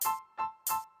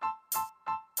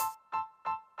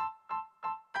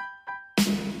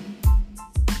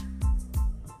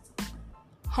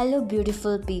Hello,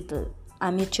 beautiful people.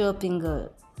 I'm your chirping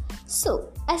girl.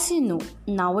 So, as you know,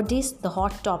 nowadays the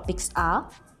hot topics are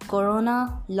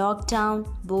corona, lockdown,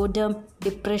 boredom,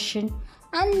 depression,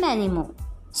 and many more.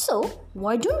 So,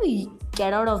 why don't we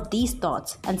get out of these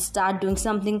thoughts and start doing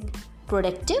something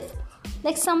productive?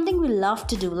 Like something we love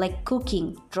to do, like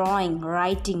cooking, drawing,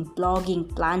 writing,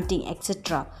 blogging, planting,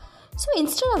 etc. So,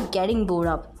 instead of getting bored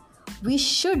up, we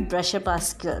should brush up our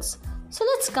skills. So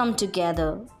let's come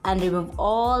together and remove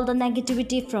all the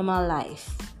negativity from our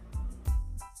life.